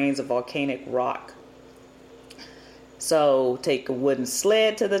small grains of volcanic rock. So take a wooden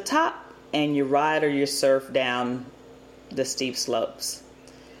sled to the top and you ride or you surf down the steep slopes.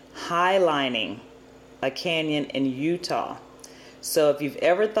 highlining a canyon in Utah. So if you've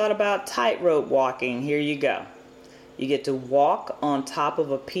ever thought about tightrope walking, here you go. You get to walk on top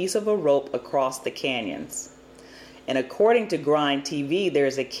of a piece of a rope across the canyons. And according to Grind TV,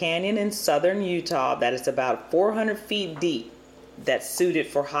 there's a canyon in southern Utah that is about 400 feet deep that's suited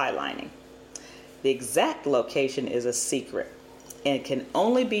for highlining. The exact location is a secret and can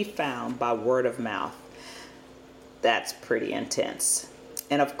only be found by word of mouth. That's pretty intense.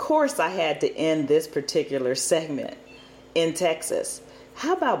 And of course, I had to end this particular segment in Texas.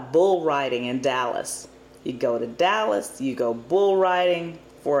 How about bull riding in Dallas? You go to Dallas, you go bull riding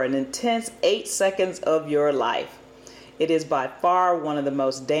for an intense 8 seconds of your life. It is by far one of the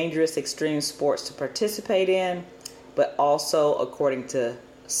most dangerous extreme sports to participate in, but also, according to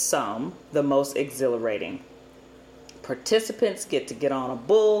some, the most exhilarating. Participants get on a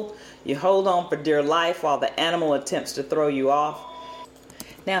bull. You hold on for dear life while the animal attempts to throw you off.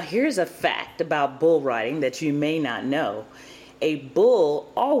 Now, here's a fact about bull riding that you may not know. A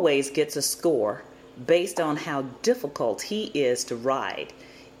bull always gets a score based on how difficult he is to ride,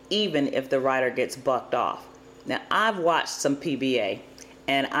 even if the rider gets bucked off. Now, I've watched some PBA,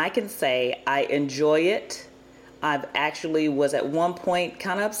 and I can say I enjoy it. I've actually was at one point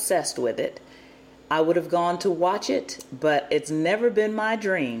kind of obsessed with it. I would have gone to watch it, but it's never been my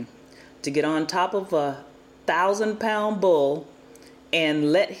dream to get on top of a 1,000-pound bull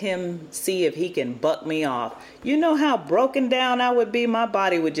and let him see if he can buck me off. You know how broken down I would be? My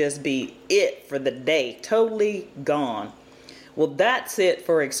body would just be it for the day, totally gone. Well, that's it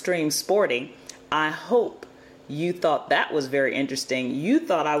for extreme sporting. I hope you thought that was very interesting. You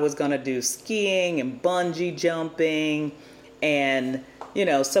thought I was going to do skiing and bungee jumping and,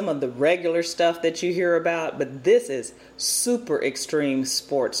 some of the regular stuff that you hear about. But this is super extreme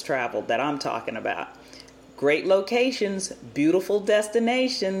sports travel that I'm talking about. Great locations, beautiful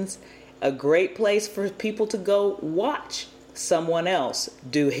destinations, a great place for people to go watch someone else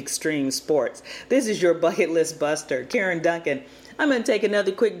do extreme sports. This is your bucket list buster, Karen Duncan. I'm going to take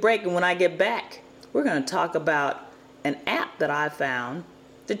another quick break, and when I get back, we're going to talk about an app that I found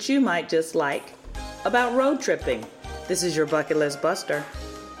that you might just like about road tripping. This is your bucket list buster.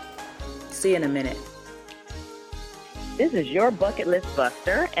 See you in a minute. This is your bucket list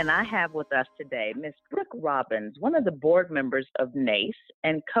buster, and I have with us today Miss Brooke Robbins, one of the board members of NACE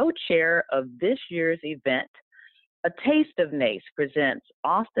and co-chair of this year's event. A Taste of NACE presents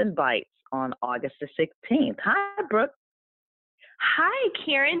Austin Bites on August the 16th. Hi, Brooke. Hi,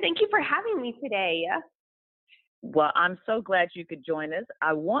 Karen. Thank you for having me today. Well, I'm so glad you could join us.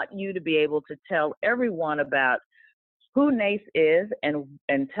 I want you to be able to tell everyone about who NACE is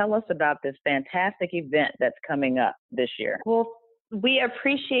and tell us about this fantastic event that's coming up this year. Well, we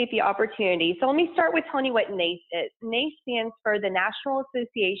appreciate the opportunity. So let me start with telling you what NACE is. NACE stands for the National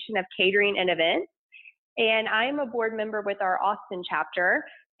Association of Catering and Events, and I'm a board member with our Austin chapter.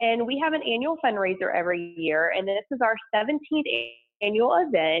 And we have an annual fundraiser every year, and this is our 17th annual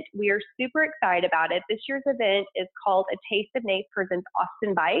event. We are super excited about it. This year's event is called A Taste of NACE Presents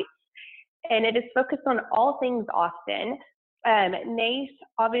Austin Bites, and it is focused on all things Austin. NACE,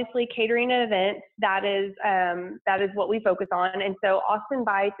 obviously, catering and events, that is what we focus on. And so Austin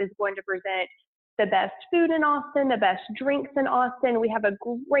Bites is going to present the best food in Austin, the best drinks in Austin. We have a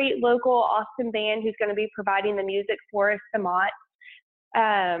great local Austin band who's going to be providing the music for us, Samot.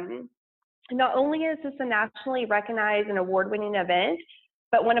 Not only is this a nationally recognized and award-winning event,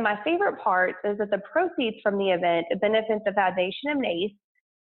 but one of my favorite parts is that the proceeds from the event benefit the foundation of NACE,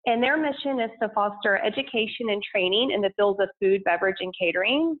 and their mission is to foster education and training in the fields of food, beverage, and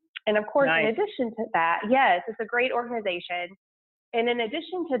catering. And of course, Nice. In addition to that, yes, it's a great organization. And in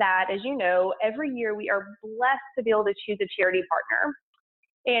addition to that, as you know, every year we are blessed to be able to choose a charity partner.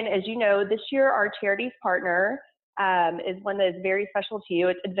 And as you know, this year our charities partner is one that is very special to you.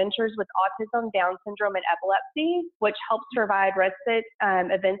 It's Adventures with Autism, Down Syndrome, and Epilepsy, which helps provide respite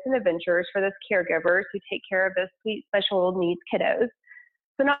events and adventures for those caregivers who take care of those sweet special needs kiddos.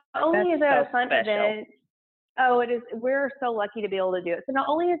 So not only is it a fun event, it is. We're so lucky to be able to do it. So not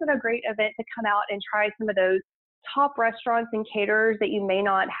only is it a great event to come out and try some of those top restaurants and caterers that you may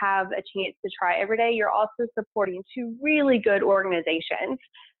not have a chance to try every day, you're also supporting two really good organizations.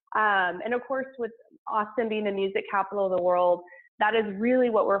 And of course, with Austin being the music capital of the world, that is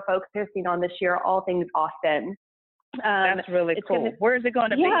really what we're focusing on this year, all things Austin. That's really cool. Where is it going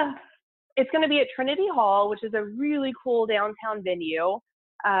to be? Yeah, it's going to be at Trinity Hall, which is a really cool downtown venue.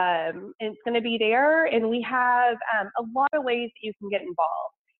 And it's going to be there, and we have a lot of ways that you can get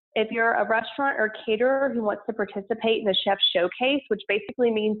involved. If you're a restaurant or caterer who wants to participate in the chef showcase, which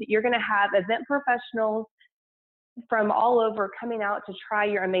basically means that you're going to have event professionals from all over coming out to try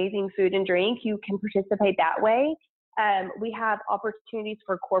your amazing food and drink, you can participate that way. We have opportunities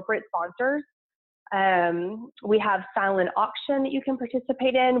for corporate sponsors. We have silent auction that you can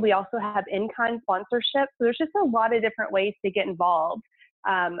participate in. We also have in-kind sponsorship. So there's just a lot of different ways to get involved.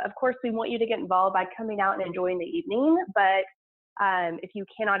 Of course, we want you to get involved by coming out and enjoying the evening, but if you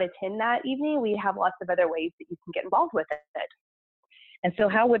cannot attend that evening, we have lots of other ways that you can get involved with it. And so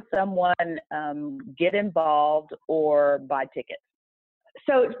how would someone get involved or buy tickets?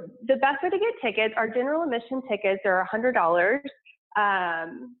 So the best way to get tickets, our general admission tickets are $100.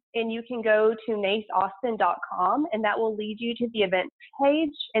 And you can go to naceaustin.com, and that will lead you to the event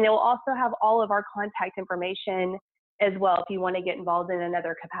page. And it will also have all of our contact information as well if you want to get involved in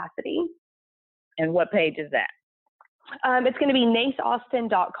another capacity. And what page is that? It's going to be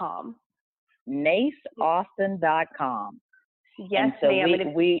naceaustin.com. naceaustin.com. Yes, and so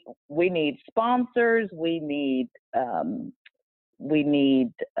ma'am. We need sponsors. We need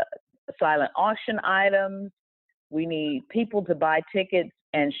silent auction items. We need people to buy tickets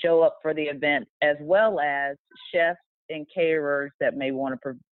and show up for the event, as well as chefs and caterers that may want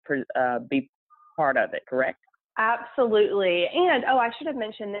to be part of it, correct? Absolutely. And, I should have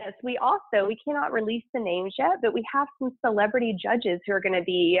mentioned this. We cannot release the names yet, but we have some celebrity judges who are going to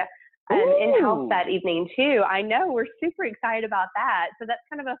be in-house that evening too. I know, we're super excited about that. So that's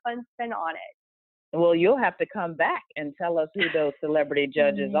kind of a fun spin on it. Well, you'll have to come back and tell us who those celebrity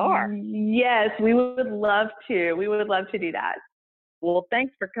judges are. Yes, we would love to. We would love to do that. Well,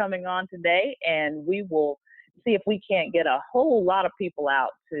 thanks for coming on today, and we will see if we can't get a whole lot of people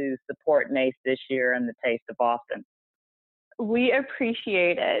out to support NACE this year and the Taste of Austin. We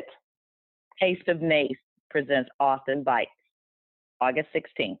appreciate it. Taste of NACE presents Austin Bites, August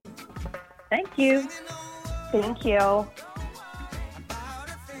 16th. Thank you. Thank you.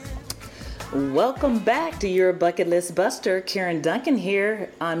 Welcome back to your Bucket List Buster. Karen Duncan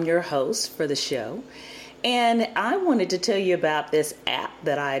here. I'm your host for the show. And I wanted to tell you about this app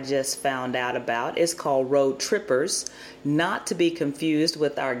that I just found out about. It's called Roadtrippers, not to be confused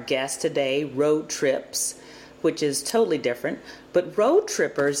with our guest today, Roadtrips, which is totally different. But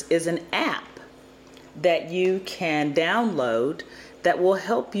Roadtrippers is an app that you can download that will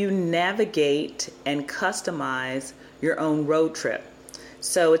help you navigate and customize your own road trip.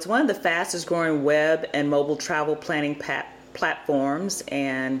 So it's one of the fastest growing web and mobile travel planning platforms,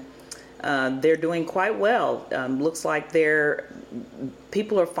 and they're doing quite well. Looks like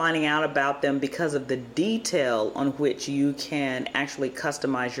people are finding out about them because of the detail on which you can actually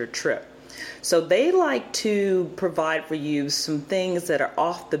customize your trip. So they like to provide for you some things that are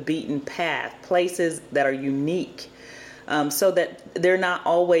off the beaten path, places that are unique. So that they're not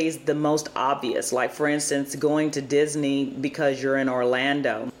always the most obvious. Like, for instance, going to Disney because you're in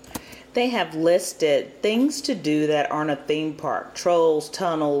Orlando. They have listed things to do that aren't a theme park. Trolls,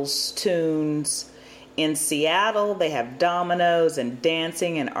 tunnels, tunes. In Seattle, they have dominoes and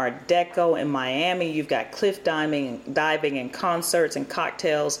dancing and Art Deco. In Miami, you've got cliff diving and concerts and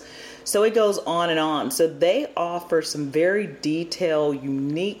cocktails. So it goes on and on. So they offer some very detailed,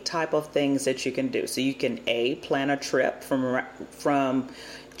 unique type of things that you can do. So you can plan a trip from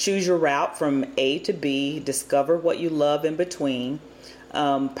choose your route from A to B, discover what you love in between.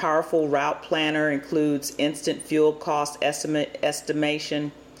 Powerful route planner includes instant fuel cost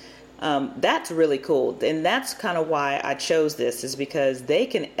estimation. That's really cool. And that's kind of why I chose this, is because they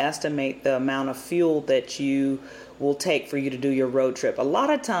can estimate the amount of fuel that you will take for you to do your road trip. A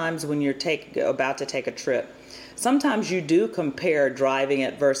lot of times when you're about to take a trip, sometimes you do compare driving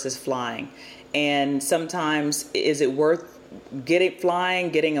it versus flying. And sometimes is it worth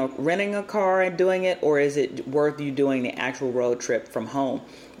renting a car and doing it, or is it worth you doing the actual road trip from home?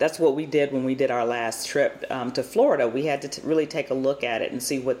 That's what we did when we did our last trip to Florida. We had to really take a look at it and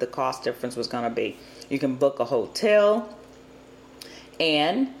see what the cost difference was going to be. You can book a hotel,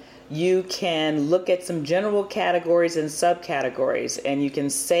 and you can look at some general categories and subcategories, and you can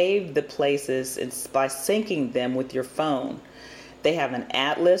save the places by syncing them with your phone. They have an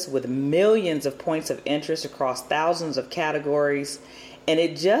atlas with millions of points of interest across thousands of categories, and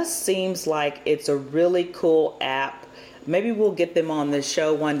it just seems like it's a really cool app. Maybe we'll get them on this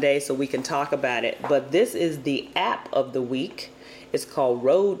show one day so we can talk about it. But this is the app of the week. It's called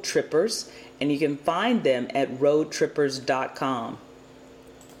Roadtrippers, and you can find them at roadtrippers.com.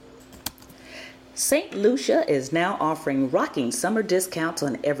 St. Lucia is now offering rocking summer discounts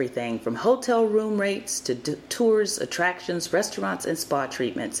on everything from hotel room rates to tours, attractions, restaurants, and spa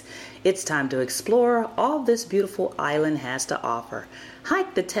treatments. It's time to explore all this beautiful island has to offer.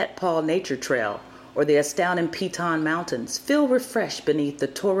 Hike the Tet Paul Nature Trail or the astounding Piton Mountains. Feel refreshed beneath the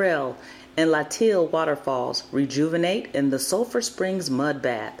Torrell and Latil waterfalls, rejuvenate in the Sulphur Springs mud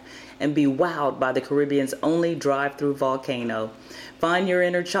bath, and be wowed by the Caribbean's only drive-through volcano. Find your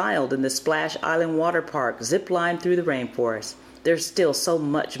inner child in the Splash Island Water Park, zip line through the rainforest. There's still so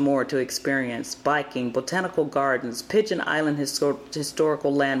much more to experience: biking, botanical gardens, Pigeon Island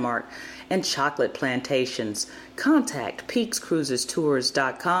historical landmark, and chocolate plantations. Contact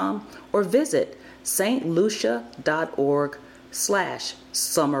peakscruisestours.com or visit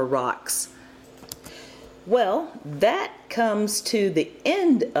stlucia.org/summerrocks. Well, that comes to the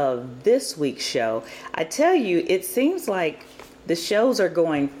end of this week's show. I tell you, it seems like the shows are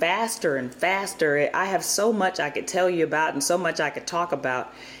going faster and faster. I have so much I could tell you about and so much I could talk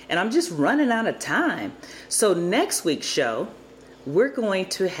about, and I'm just running out of time. So next week's show, we're going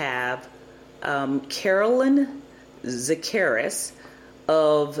to have Carolyn Zakaris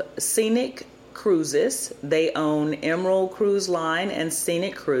of Scenic Cruises. They own Emerald Cruise Line and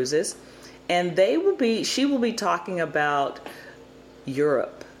Scenic Cruises, and she will be talking about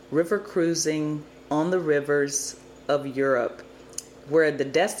Europe, river cruising on the rivers of Europe, where the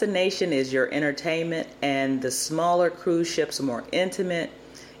destination is your entertainment and the smaller cruise ships are more intimate.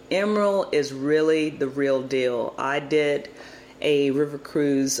 Emerald is really the real deal. I did a river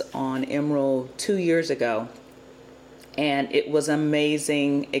cruise on Emerald 2 years ago, and it was an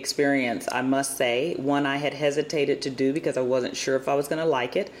amazing experience, I must say. One I had hesitated to do because I wasn't sure if I was going to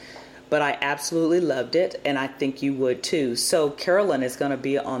like it, but I absolutely loved it, and I think you would too. So Carolyn is going to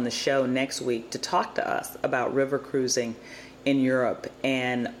be on the show next week to talk to us about river cruising in Europe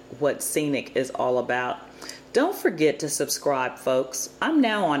and what Scenic is all about. Don't forget to subscribe, folks. I'm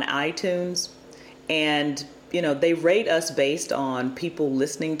now on iTunes, and they rate us based on people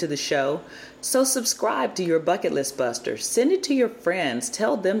listening to the show. So subscribe to Your Bucket List Buster. Send it to your friends.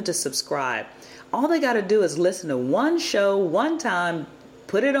 Tell them to subscribe. All they got to do is listen to one show one time,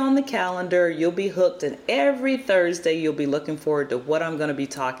 put it on the calendar. You'll be hooked, and every Thursday you'll be looking forward to what I'm going to be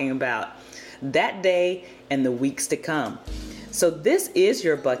talking about that day and the weeks to come. So this is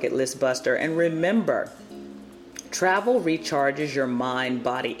Your Bucket List Buster, and remember, travel recharges your mind,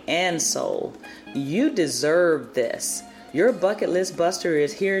 body, and soul. You deserve this. Your Bucket List Buster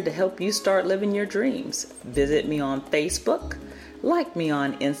is here to help you start living your dreams. Visit me on Facebook, like me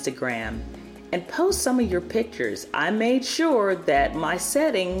on Instagram, and post some of your pictures. I made sure that my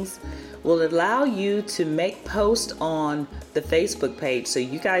settings will allow you to make posts on the Facebook page, so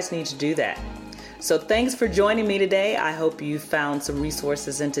you guys need to do that. So thanks for joining me today. I hope you found some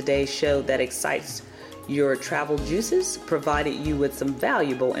resources in today's show that excites your travel juices, provided you with some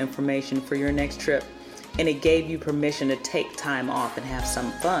valuable information for your next trip, and it gave you permission to take time off and have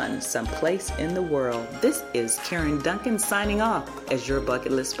some fun someplace in the world. This is Karen Duncan signing off as Your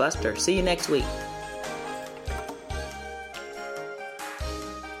Bucket List Buster. See you next week.